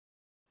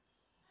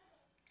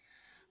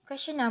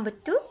Question number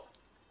 2.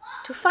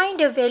 To find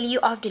the value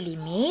of the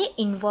limit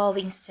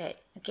involving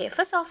set. Okay,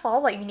 first of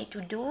all, what you need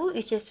to do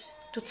is just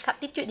to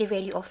substitute the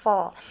value of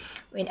 4.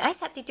 When I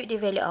substitute the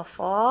value of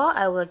 4,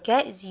 I will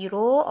get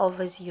 0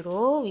 over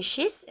 0, which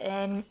is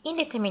an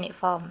indeterminate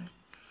form.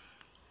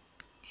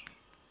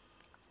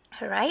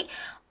 Alright,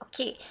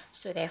 okay,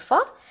 so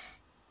therefore,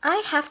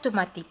 I have to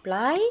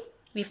multiply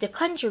with the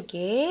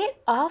conjugate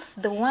of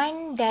the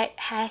one that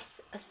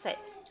has a set,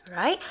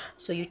 right?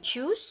 So you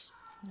choose,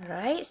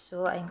 right?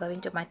 So I'm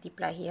going to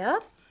multiply here.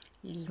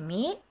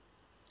 Limit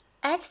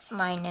x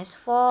minus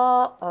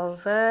 4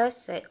 over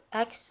set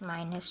x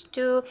minus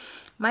 2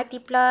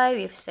 multiply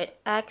with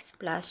set x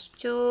plus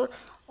 2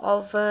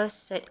 over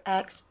set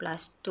x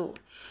plus 2.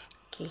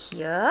 Okay,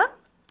 here.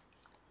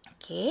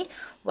 Okay,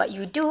 what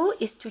you do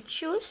is to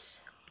choose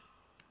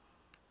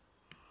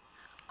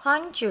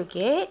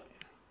conjugate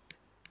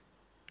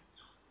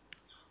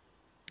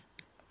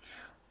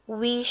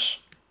which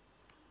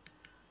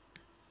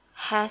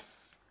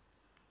has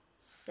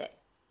set.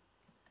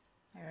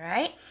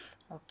 Alright.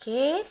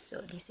 Okay,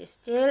 so this is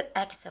still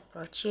x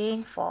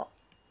approaching 4.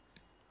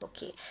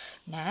 Okay,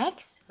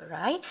 next,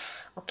 right?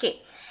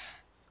 Okay,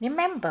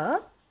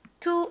 remember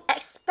to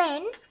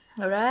expand,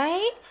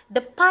 right?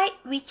 The part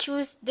we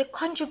choose the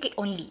conjugate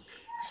only.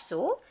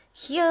 So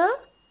here,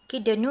 okay,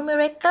 the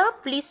numerator,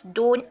 please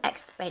don't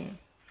expand.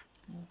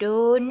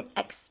 Don't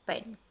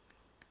expand.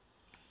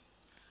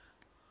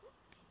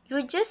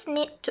 You just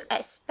need to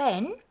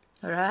expand,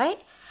 right?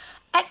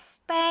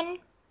 Expand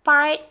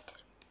part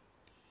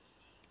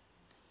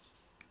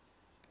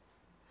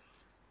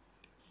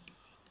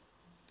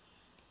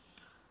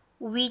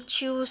we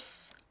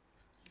choose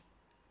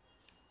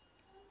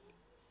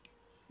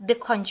the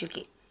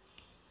conjugate.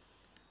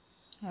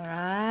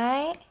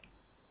 Alright.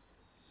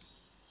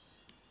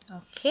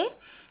 Okay.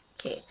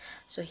 Okay.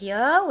 So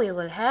here we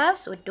will have,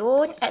 so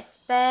don't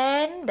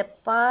expand the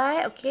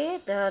pi, okay,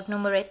 the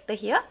numerator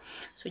here.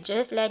 So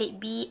just let it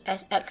be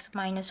as x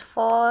minus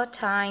 4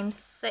 times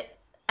set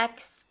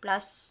x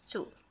plus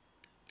 2.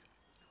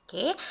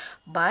 Okay.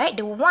 But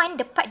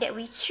the part that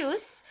we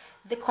choose,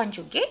 the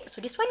conjugate, so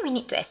this one we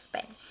need to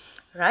expand.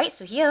 Right.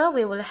 So here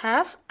we will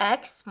have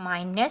x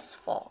minus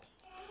 4.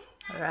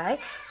 Alright,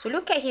 so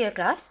look at here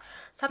class,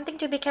 something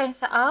to be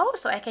cancelled out,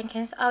 so I can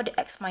cancel out the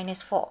x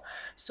minus 4.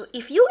 So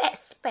if you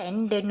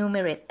expand the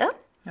numerator,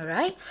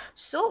 alright,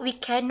 so we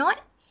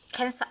cannot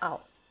cancel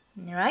out.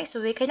 Alright,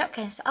 so we cannot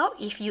cancel out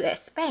if you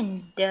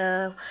expand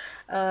the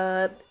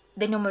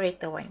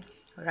numerator one.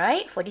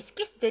 Alright, for this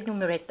case, the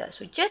numerator.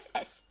 So just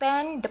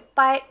expand the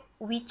part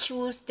we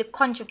choose the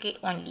conjugate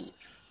only.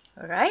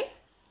 Alright,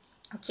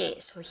 okay,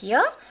 so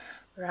here,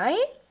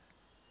 right,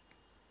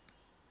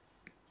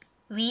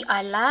 we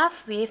are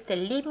left with the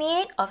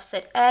limit of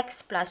set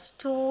x plus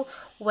 2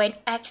 when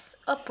x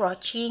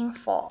approaching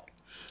 4.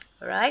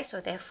 Alright, so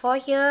therefore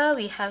here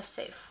we have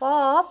set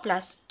 4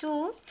 plus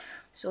 2.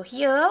 So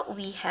here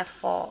we have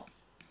 4.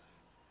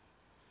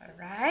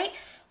 Alright,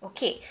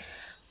 okay.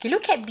 Okay,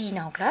 look at B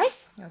now,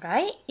 class.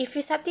 Alright, if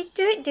you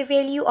substitute the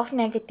value of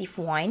negative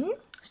 1,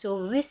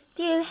 so we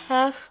still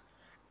have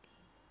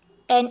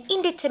an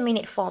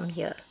indeterminate form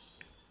here.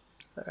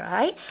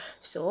 Alright,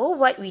 so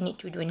what we need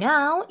to do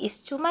now is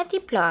to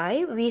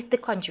multiply with the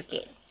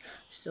conjugate.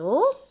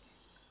 So,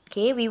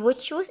 okay, we will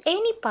choose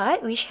any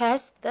part which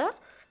has the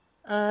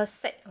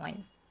set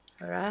one.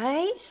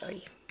 Alright,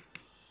 sorry.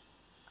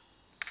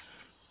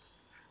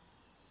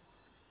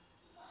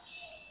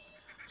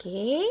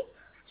 Okay,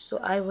 so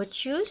I will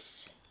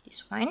choose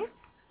this one.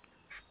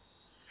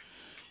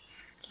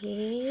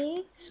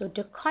 Okay, so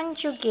the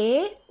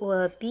conjugate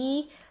will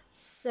be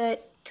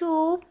set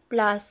 2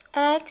 plus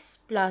x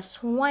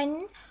plus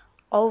 1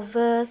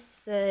 over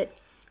set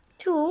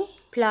 2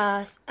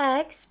 plus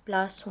x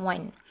plus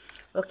 1.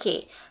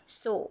 Okay,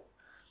 so,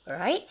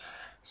 alright,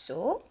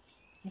 so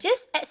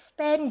just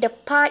expand the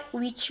part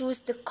we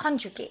choose the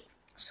conjugate.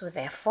 So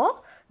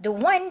therefore, the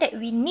one that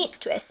we need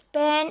to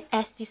expand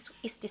as this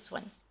is this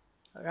one.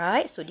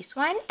 Alright, so this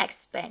one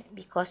expand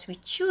because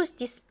we choose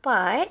this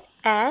part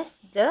as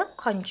the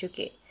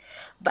conjugate.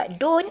 But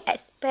don't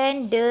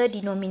expand the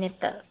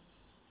denominator.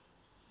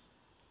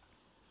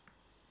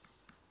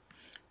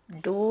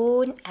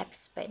 Don't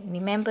expand.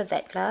 Remember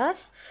that,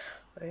 class.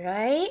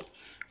 Alright.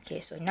 Okay,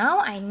 so now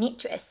I need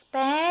to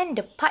expand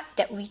the part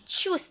that we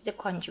choose the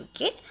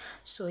conjugate.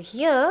 So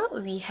here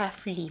we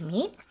have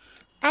limit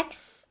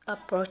x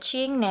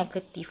approaching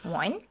negative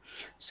 1.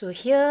 So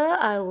here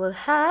I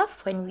will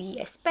have, when we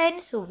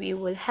expand, so we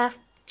will have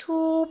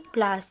 2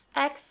 plus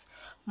x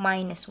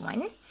minus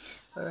 1.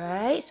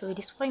 Alright, so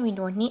this one we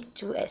don't need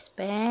to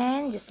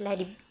expand. Just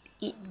let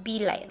it be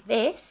like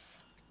this.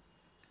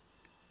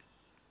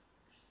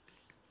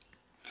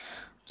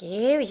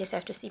 Okay, we just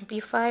have to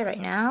simplify right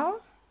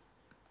now.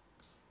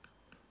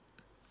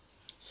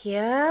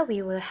 Here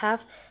we will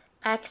have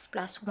x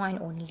plus 1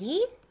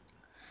 only.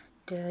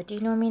 The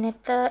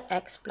denominator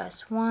x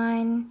plus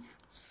 1,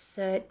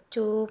 set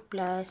 2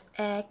 plus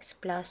x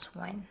plus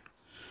 1.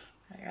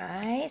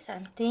 Alright,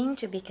 something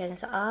to be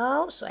cancelled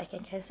out. So I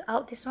can cancel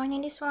out this one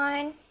and this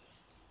one.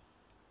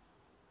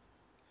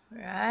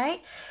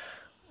 Right.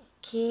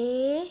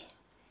 Okay.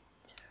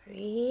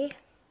 Sorry.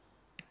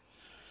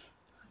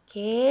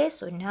 Okay,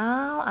 so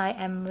now I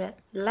am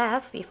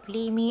left with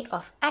limit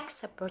of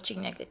x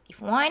approaching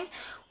 -1,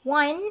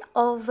 1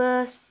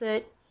 over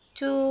sert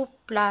 2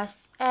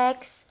 plus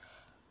x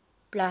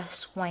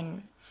plus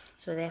 1.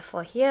 So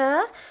therefore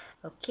here,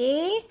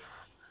 okay,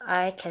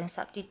 I can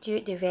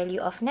substitute the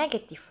value of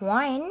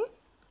 -1.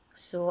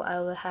 So I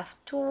will have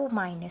 2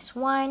 minus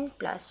 1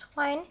 plus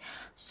 1.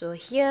 So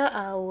here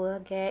I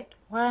will get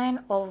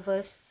 1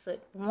 over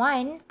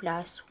 1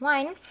 plus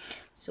 1.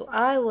 So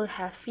I will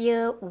have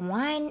here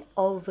 1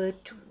 over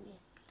 2.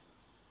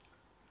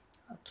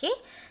 Okay,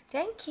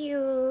 thank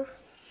you.